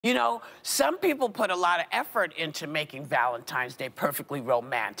You know, some people put a lot of effort into making Valentine's Day perfectly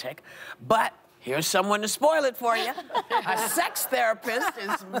romantic, but here's someone to spoil it for you. A sex therapist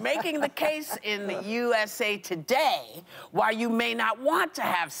is making the case in the USA Today why you may not want to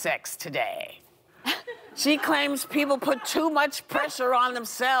have sex today. She claims people put too much pressure on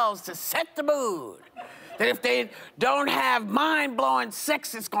themselves to set the mood. That if they don't have mind-blowing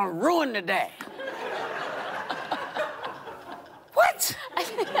sex, it's gonna ruin the day. What?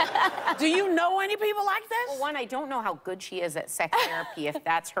 Do you know any people like this? Well, one, I don't know how good she is at sex therapy. If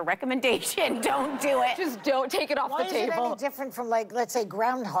that's her recommendation, don't do it. Just don't take it off the table. Why is it any different from, like, let's say,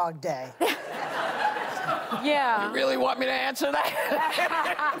 Groundhog Day? Yeah. You really want me to answer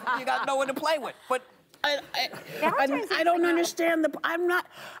that? You got no one to play with. But I don't understand I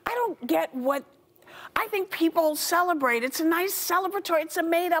don't get what. I think people celebrate. It's a nice celebratory. It's a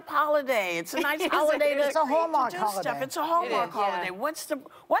made-up holiday. It's a nice holiday to, it's a Hallmark to do holiday. stuff. It's a Hallmark holiday. Yeah.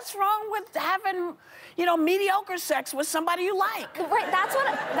 What's wrong with having, you know, mediocre sex with somebody you like? Right, that's what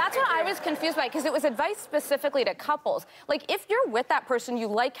I was confused by, because it was advice specifically to couples. Like, if you're with that person, you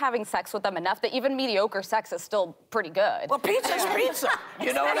like having sex with them enough that even mediocre sex is still pretty good. Well, pizza's pizza.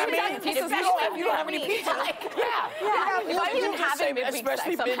 You know what I mean? If you don't have any pizza, yeah. If I'm even having midweek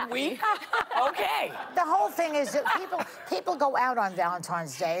especially sex, I'm midweek. Okay. The whole thing is that people go out on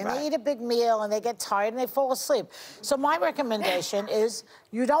Valentine's Day and they eat a big meal and they get tired and they fall asleep. So my recommendation is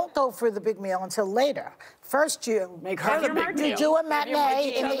you don't go for the big meal until later. First, you make her the big meal. You do a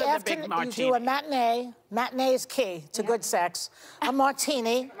matinee in the afternoon. You do a matinee. Matinee is key to good sex. A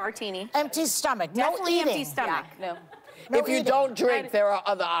martini. Martini. Empty stomach. Definitely no eating. empty stomach. No. If you don't drink, there are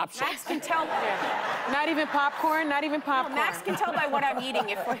other options. Max can tell. Not even popcorn, not even popcorn. No, Max can tell by what I'm eating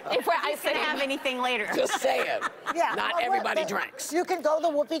if I can have anything later. Just saying. Yeah. Not everybody drinks. You can go the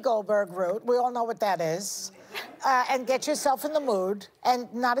Whoopi Goldberg route. We all know what that is. And get yourself in the mood.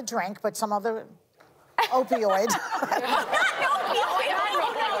 And not a drink, but some other opioid. Not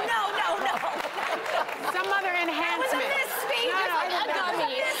opioid. No. Some other enhancement.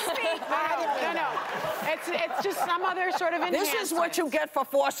 No. It's just some other sort of enhancement. This is what you get for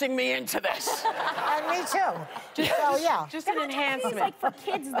forcing me into this. And me too. So, yeah. Just an enhancement. It's like for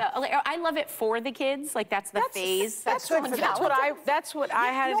kids, though. Like, I love it for the kids. Like, that's the phase. That's what I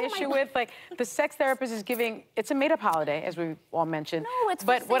had an issue with. Like, the sex therapist is giving. It's a made-up holiday, as we all mentioned. No, it's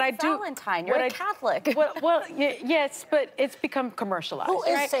for Saint Valentine. You're a Catholic. Yes, but it's become commercialized. Who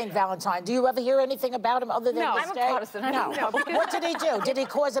is Saint Valentine? Do you ever hear anything about him other than No, this I'm a day? Protestant. I don't know. What did he do? Did he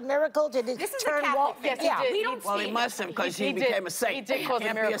cause a miracle? Did he turn wall? Yes, he did. Well, he must have, because he became a saint. He did cause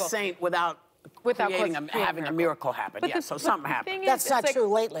a miracle. Can't be a saint without having a miracle happen. Yeah, so something happened. That's not true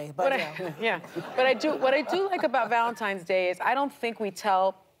lately, but What I do like about Valentine's Day is I don't think we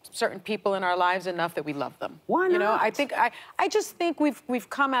tell certain people in our lives enough that we love them. Why not? You know, I just think we've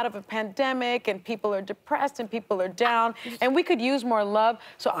come out of a pandemic and people are depressed and people are down and we could use more love.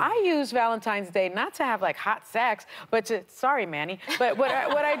 So I use Valentine's Day not to have like hot sex, but to, sorry, Manny, but what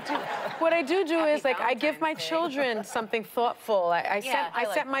I do is like I give my children something thoughtful. I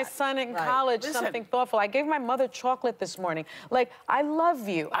sent my son in college something thoughtful. I gave my mother chocolate this morning. Like, I love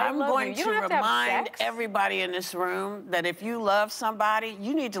you. I'm going to remind everybody in this room that if you love somebody,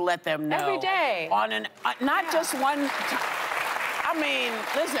 you need to let them know. Every day. Not just one time. I mean,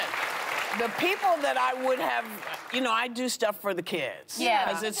 listen, the people that I would have, you know, I do stuff for the kids. Yeah.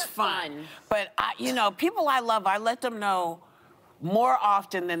 Because it's fun. But, you know, people I love, I let them know more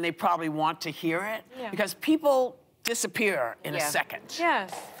often than they probably want to hear it. Yeah. Because people disappear in a second.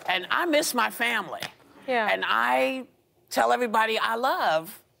 Yes. And I miss my family. Yeah. And I tell everybody I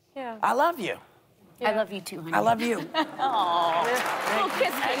love you. I love you too, honey. I love you. Aww.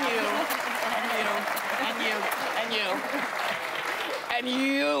 And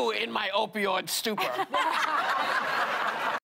you in my opioid stupor.